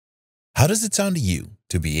How does it sound to you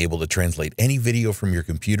to be able to translate any video from your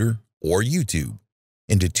computer or YouTube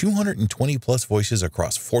into 220 plus voices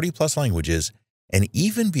across 40 plus languages and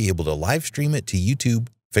even be able to live stream it to YouTube,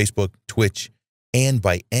 Facebook, Twitch, and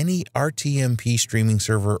by any RTMP streaming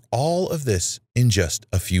server, all of this in just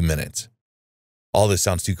a few minutes? All this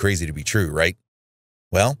sounds too crazy to be true, right?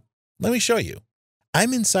 Well, let me show you.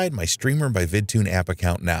 I'm inside my Streamr by VidTune app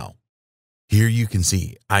account now. Here you can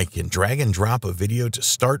see I can drag and drop a video to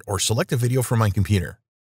start or select a video from my computer.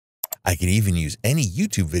 I can even use any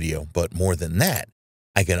YouTube video, but more than that,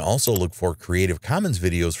 I can also look for Creative Commons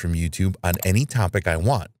videos from YouTube on any topic I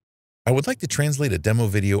want. I would like to translate a demo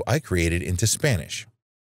video I created into Spanish.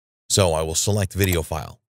 So I will select Video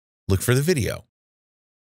File, look for the video,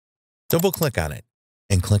 double-click on it,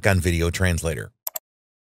 and click on Video Translator.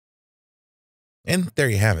 And there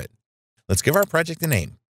you have it. Let's give our project a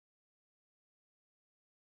name.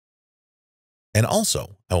 And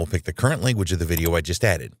also, I will pick the current language of the video I just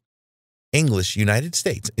added. English United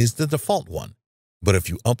States is the default one. But if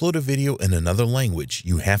you upload a video in another language,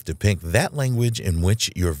 you have to pick that language in which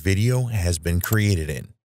your video has been created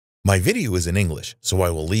in. My video is in English, so I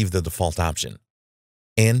will leave the default option.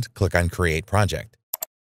 And click on Create Project.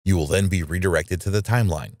 You will then be redirected to the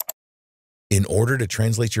timeline. In order to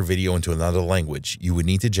translate your video into another language, you would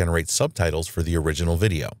need to generate subtitles for the original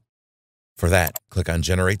video. For that, click on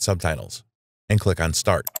Generate Subtitles and click on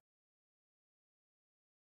Start.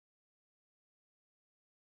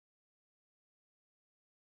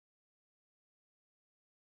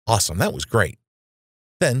 Awesome, that was great.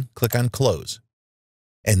 Then click on Close.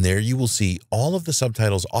 And there you will see all of the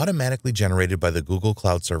subtitles automatically generated by the Google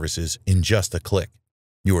Cloud Services in just a click.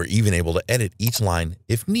 You are even able to edit each line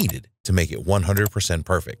if needed to make it 100%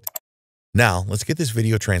 perfect. Now, let's get this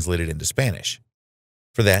video translated into Spanish.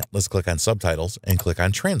 For that, let's click on Subtitles and click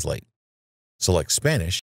on Translate. Select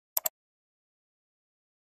Spanish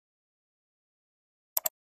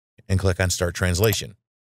and click on Start Translation.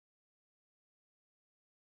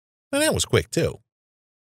 And that was quick too.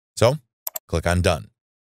 So, click on Done.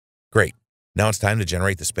 Great. Now it's time to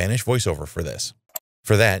generate the Spanish voiceover for this.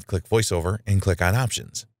 For that, click VoiceOver and click on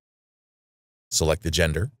Options. Select the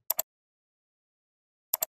gender.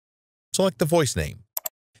 Select the voice name.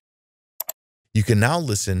 You can now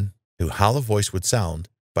listen to how the voice would sound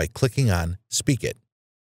by clicking on Speak It.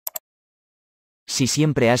 Si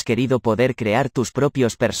siempre has querido poder crear tus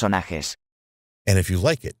propios personajes. And if you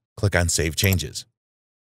like it, click on Save Changes.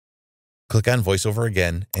 Click on VoiceOver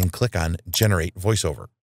again and click on Generate VoiceOver.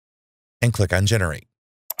 And click on Generate.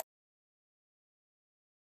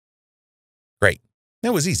 Great.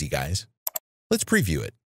 That was easy, guys. Let's preview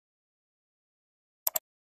it.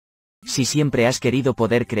 Si siempre has querido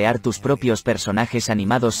poder crear tus propios personajes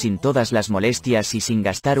animados sin todas las molestias y sin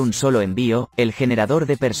gastar un solo envío, el generador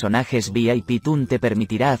de personajes VIP Toon te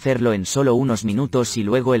permitirá hacerlo en solo unos minutos y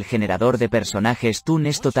luego el generador de personajes Toon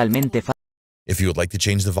es totalmente fácil. If you would like to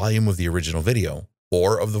change the volume of the original video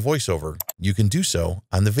or of the voiceover, you can do so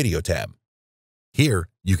on the Video tab. Here,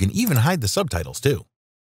 you can even hide the subtitles too.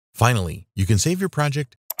 Finally, you can save your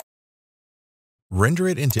project, render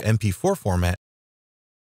it into MP4 format,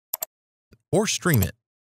 or stream it.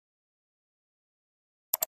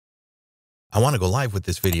 I want to go live with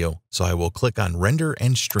this video, so I will click on Render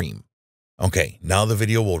and Stream. Okay, now the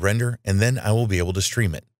video will render and then I will be able to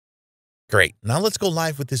stream it. Great, now let's go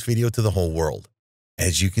live with this video to the whole world.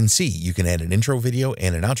 As you can see, you can add an intro video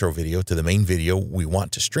and an outro video to the main video we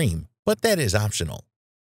want to stream, but that is optional.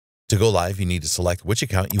 To go live, you need to select which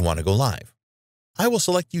account you want to go live. I will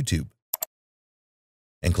select YouTube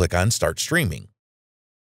and click on Start Streaming.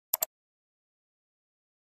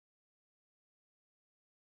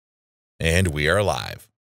 And we are live.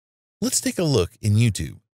 Let's take a look in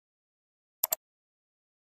YouTube.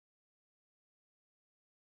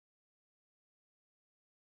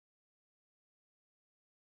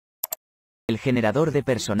 El generador de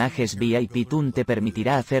personajes VIP Toon te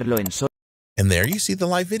permitirá hacerlo en solo. And there you see the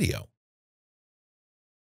live video.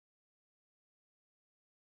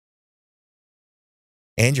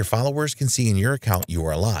 And your followers can see in your account you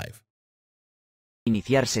are live.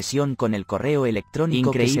 Iniciar sesión con el correo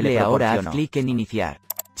electrónico. Increíble, ahora haz clic en iniciar.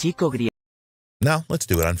 Chico Griego. Now let's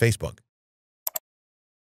do it on Facebook.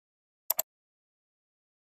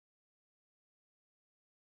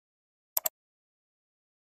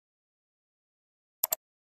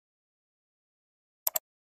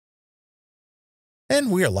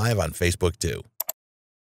 And we are live on Facebook too.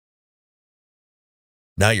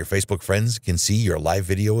 Now your Facebook friends can see your live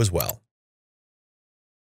video as well.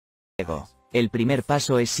 El primer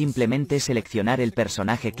paso es simplemente seleccionar el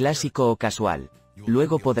personaje clásico o casual.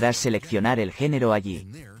 Luego podrás seleccionar el género allí.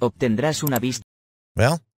 Obtendrás una vista.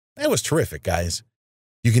 Well, that was terrific, guys.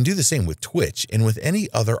 You can do the same with Twitch and with any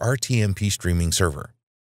other RTMP streaming server.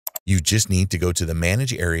 You just need to go to the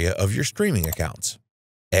Manage area of your streaming accounts.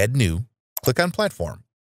 Add New, click on Platform.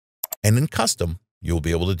 And in Custom, you'll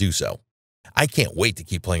be able to do so. I can't wait to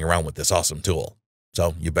keep playing around with this awesome tool.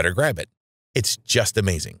 So you better grab it. It's just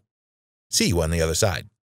amazing. See you on the other side.